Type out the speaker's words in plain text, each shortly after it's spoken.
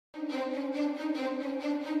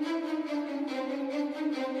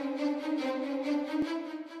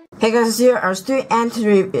Hey guys, it's here. I was doing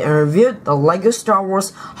review the LEGO Star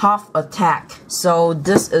Wars Hoth Attack. So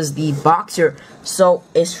this is the box here. So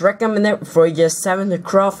it's recommended for just 7 to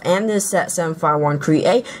 12, and this set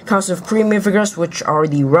 7513A comes with 3 minifigures, which are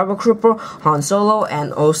the Rebel Trooper, Han Solo,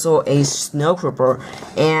 and also a Snowtrooper.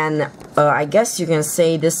 And I guess you can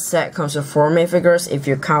say this set comes with 4 minifigures if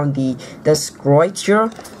you count this droid here.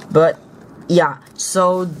 But yeah,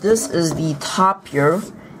 so this is the top here.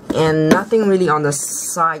 And nothing really on the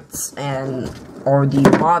sides or the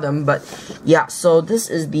bottom, but yeah, so this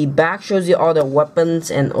is the back, shows you all the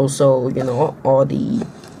weapons and also, you know, all the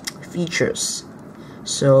features.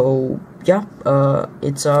 So yeah,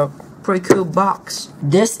 it's a pretty cool box.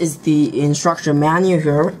 This is the instruction manual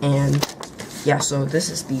here, and yeah, so this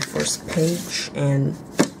is the first page, and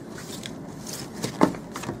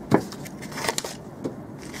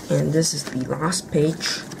this is the last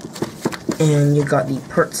page. And you got the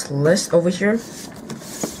parts list over here,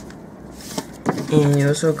 and you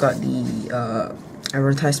also got the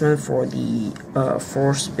advertisement for the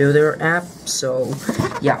Force Builder app. So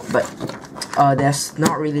yeah, but there's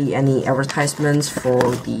not really any advertisements for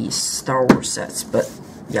the Star Wars sets, but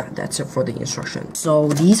yeah, that's it for the instructions. So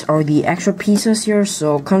these are the extra pieces here.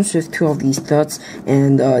 So it comes with 2 of these studs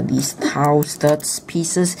and these towel studs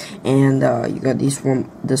pieces, and you got this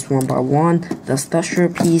one by one, the stusher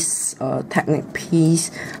piece, technic piece,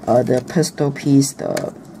 the pistol piece,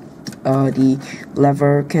 the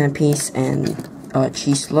lever kind of piece, and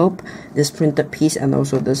cheese slope, this printed piece, and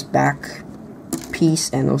also this back piece,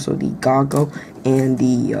 and also the goggle and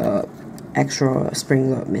the extra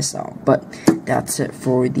spring-load missile. But that's it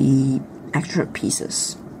for the extra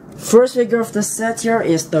pieces. First figure of the set here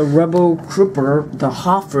is the Rebel Trooper, the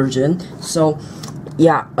Hoth version. So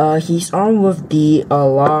yeah, he's armed with the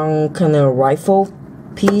long kind of rifle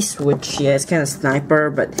piece, which yeah, is kind of sniper,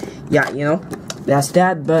 but yeah, you know, that's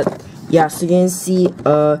that. But yeah, so you can see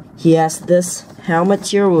he has this helmet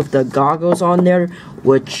here with the goggles on there,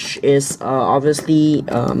 which is obviously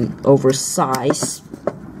oversized.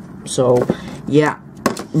 So yeah,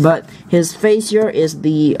 but his face here is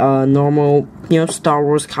the normal, you know, Star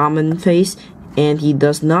Wars common face, and he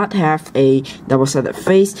does not have a double-sided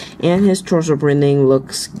face, and his torso printing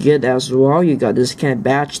looks good as well. You got this kind of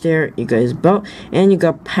badge there, you got his belt, and you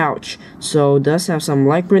got pouch. So does have some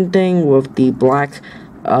light printing with the black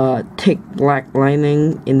thick black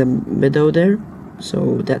lining in the middle there,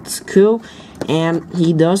 so that's cool. And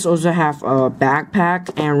he does also have a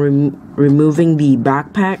backpack and removing the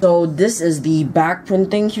backpack. So this is the back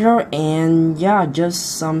printing here, and yeah,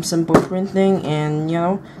 just some simple printing, and you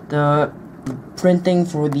know, the printing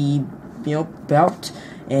for the, you know, belt.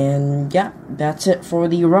 And yeah, that's it for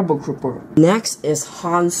the Rebel Trooper. Next is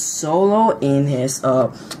Han Solo in his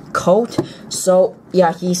coat. So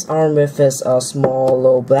yeah, he's armed with his small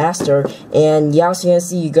little blaster, and yeah, as you can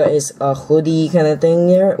see, you got his hoodie kind of thing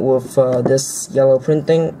there with this yellow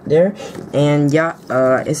printing there. And yeah,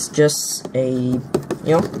 it's just a, you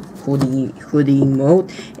know, hoodie mode,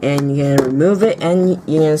 and you can remove it, and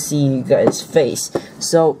you can see you got his face.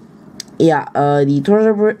 So yeah,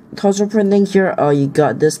 the torso printing here, you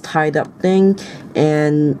got this tied up thing,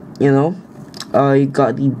 and you know, you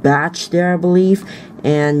got the badge there, I believe,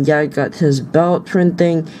 and yeah, you got his belt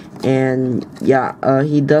printing, and yeah,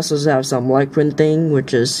 he does also have some light printing,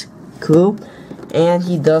 which is cool, and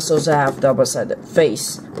he does also have double-sided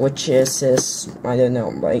face, which is his, I don't know,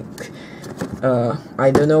 like,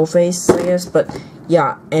 I don't know face, I guess, but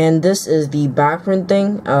yeah, and this is the back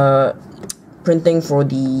printing, printing for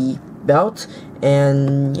the belt,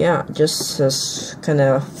 and yeah, just this kind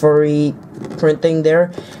of furry printing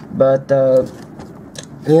there. But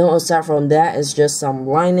you know, aside from that, it's just some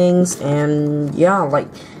linings, and yeah,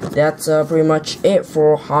 like that's pretty much it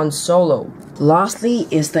for Han Solo. Lastly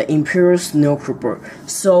is the Imperial Snowtrooper.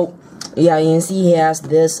 So yeah, you can see he has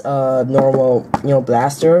this normal, you know,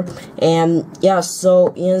 blaster, and yeah,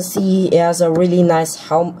 so you can see he has a really nice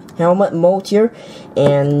helmet mode here,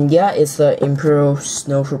 and yeah, it's the Imperial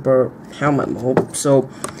Snowtrooper helmet mode. So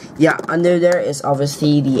yeah, under there is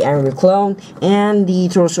obviously the angry clone, and the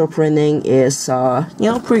torso printing is you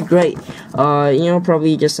know, pretty great. You know,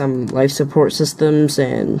 probably just some life support systems,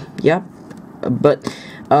 and yep. But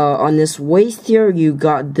on this waist here, you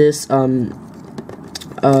got this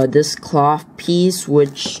this cloth piece,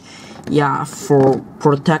 which yeah, for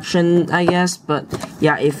protection, I guess. But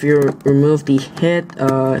yeah, if you remove the head,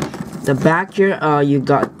 the back here, you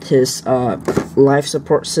got his life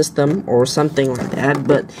support system or something like that.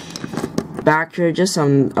 But back here, just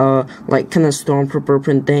some like kind of stormtrooper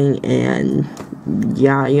printing, and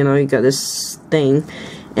yeah, you know, you got this thing,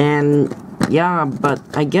 and yeah, but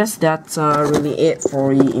I guess that's really it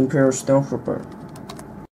for the Imperial Stormtrooper.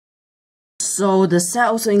 So the set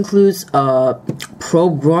also includes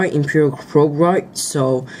Probe Droid, Imperial Probe Droid.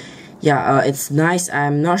 So yeah, it's nice.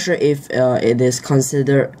 I'm not sure if it is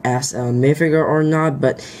considered as a minifigure or not,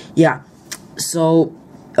 but yeah. So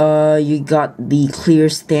you got the clear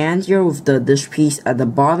stand here with the dish piece at the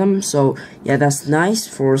bottom. So yeah, that's nice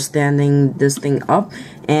for standing this thing up.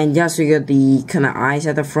 And yeah, so you got the kind of eyes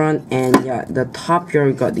at the front, and yeah, the top here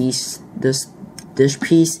you got this dish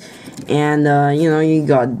piece, and you know, you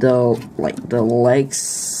got the the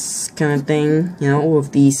legs kind of thing, you know,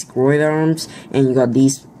 with these droid arms, and you got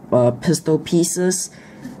these pistol pieces.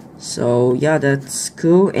 So yeah, that's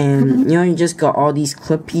cool. And you know, you just got all these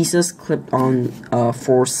clip pieces clipped on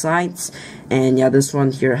 4 sides, and yeah, this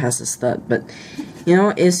one here has a stud. But you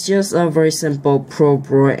know, it's just a very simple Probe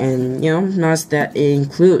Droid, and you know, nice that it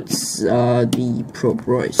includes the Probe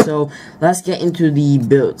Droid. So let's get into the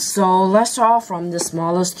build. So let's start off from the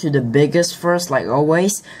smallest to the biggest first, like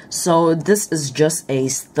always. So this is just a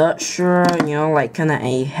stud shooter, you know, like kind of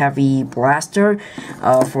a heavy blaster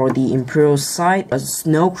for the Imperial side. A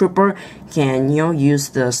Snowtrooper can, you know, use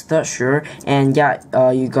the stud shooter, and yeah,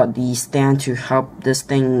 you got the stand to help this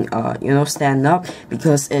thing you know, stand up,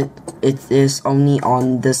 because it is only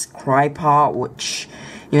on this tripod, which,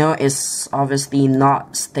 you know, is obviously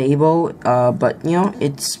not stable, but you know,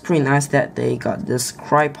 it's pretty nice that they got this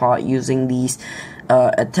tripod using these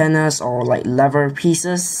antennas or like lever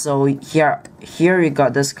pieces. So here you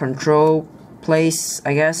got this control place,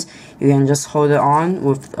 I guess. You can just hold it on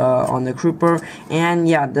with on the trooper, and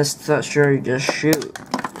yeah, this sure you just shoot.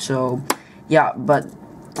 So yeah, but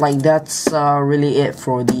like that's really it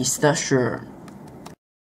for the stasher.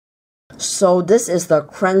 So this is the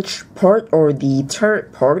crunch part, or the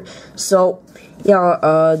turret part. So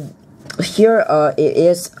yeah, here it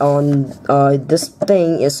is on this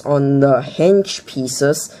thing is on the hinge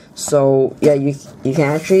pieces. So yeah, you can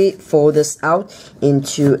actually fold this out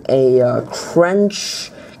into a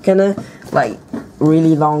crunch, kind of like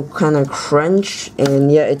really long kind of crunch,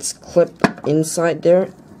 and yeah, it's clipped inside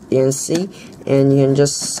there, you can see, and you can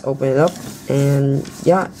just open it up, and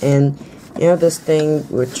yeah, and you know, this thing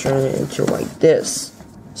would turn it into like this.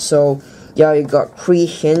 So yeah, you got 3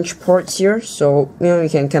 hinge parts here, so you know, you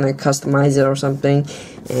can kind of customize it or something,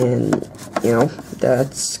 and you know,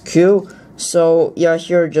 that's cool. So yeah,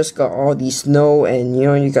 here just got all the snow, and you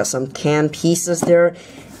know, you got some tan pieces there,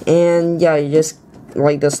 and yeah, you just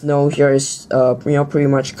like the snow here is you know, pretty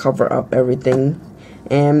much cover up everything.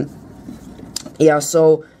 And yeah,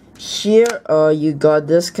 so here you got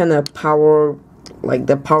this kind of power, like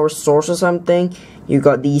the power source or something. You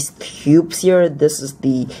got these tubes here. This is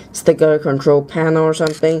the sticker control panel or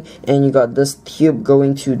something, and you got this tube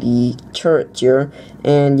going to the turret here.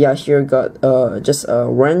 And yeah, here got just a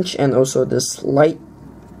wrench, and also this light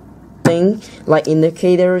thing, light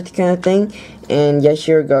indicator kind of thing. And yeah,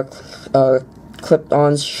 here got clipped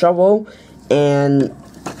on shovel. And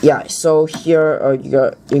yeah, so here you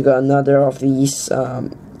got another of these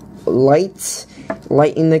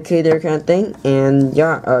light indicator kind of thing, and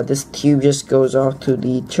yeah, this tube just goes off to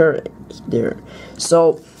the turret there.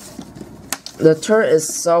 So the turret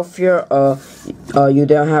itself here, you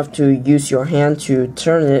don't have to use your hand to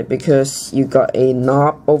turn it, because you got a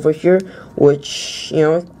knob over here, which, you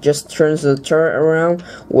know, just turns the turret around,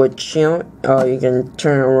 which, you know, you can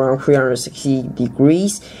turn it around 360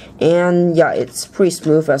 degrees, and yeah, it's pretty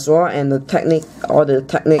smooth as well. And the technique, all the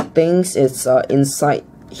technique things, it's inside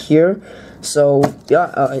here. So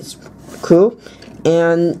yeah, it's cool.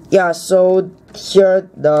 And yeah, so here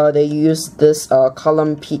they use this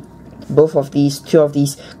column both of these, 2 of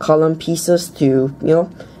these column pieces to, you know,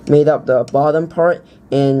 made up the bottom part.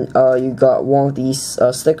 And you got 1 of these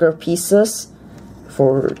sticker pieces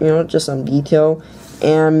for, you know, just some detail.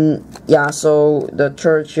 And yeah, so the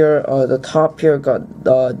turret here, the top here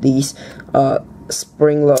got these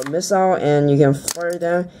spring-load missile, and you can fire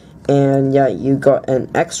them. And yeah, you got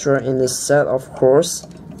an extra in this set, of course,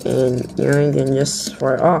 and you know, you can just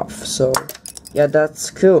fire off. So yeah,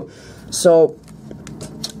 that's cool. So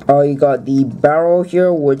you got the barrel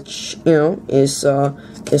here, which, you know, is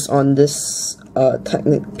on this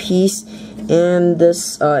technic piece, and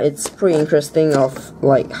this it's pretty interesting of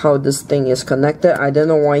like how this thing is connected. I don't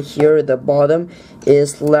know why here the bottom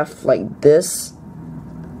is left like this.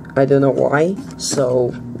 I don't know why.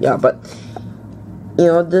 So yeah, but you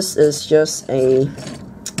know, this is just a,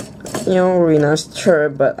 you know, really nice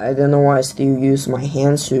turret, but I don't know why I still use my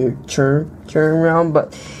hands to turn around.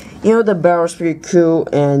 But you know, the barrel is pretty cool,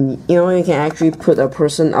 and you know, you can actually put a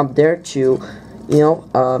person up there to, you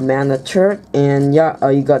know, man the turret. And yeah,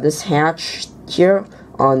 you got this hatch here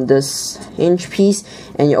on this hinge piece,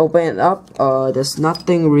 and you open it up. There's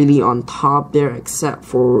nothing really on top there except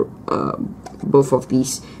for both of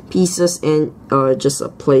these pieces, and just a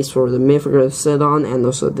place for the minifigure to sit on, and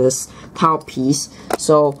also this top piece.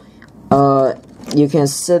 So you can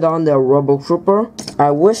sit on the Trooper.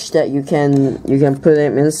 I wish that you can put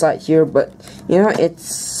him inside here, but you know,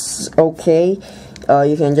 it's okay.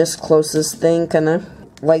 You can just close this thing, kinda.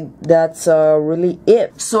 Like, that's really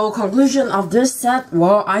it. So conclusion of this set,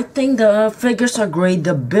 well, I think the figures are great.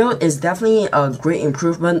 The build is definitely a great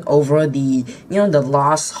improvement over the, you know, the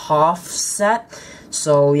last Hoth set.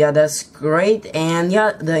 So yeah, that's great. And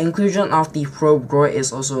yeah, the inclusion of the probe droid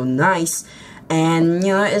is also nice. And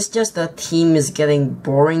you know, it's just the theme is getting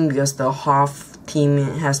boring because the Hoth theme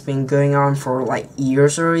has been going on for like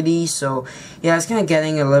years already. So yeah, it's kind of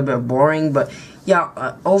getting a little bit boring, but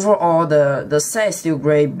yeah, overall the set is still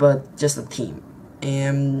great, but just the theme.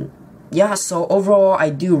 And yeah, so overall I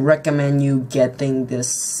do recommend you getting this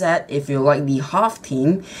set if you like the Hoth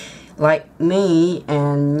theme like me.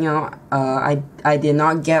 And you know, I did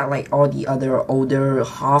not get like all the other older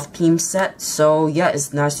Hoth theme sets, so yeah,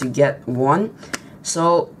 it's nice to get one.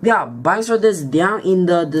 So yeah, links for this down in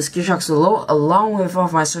the description box below, along with all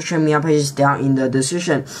of my social media pages down in the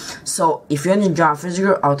description. So if you want to enjoy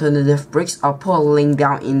physical alternative bricks, I'll put a link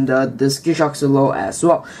down in the description box below as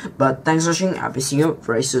well. But thanks for watching, I'll be seeing you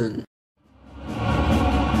very soon.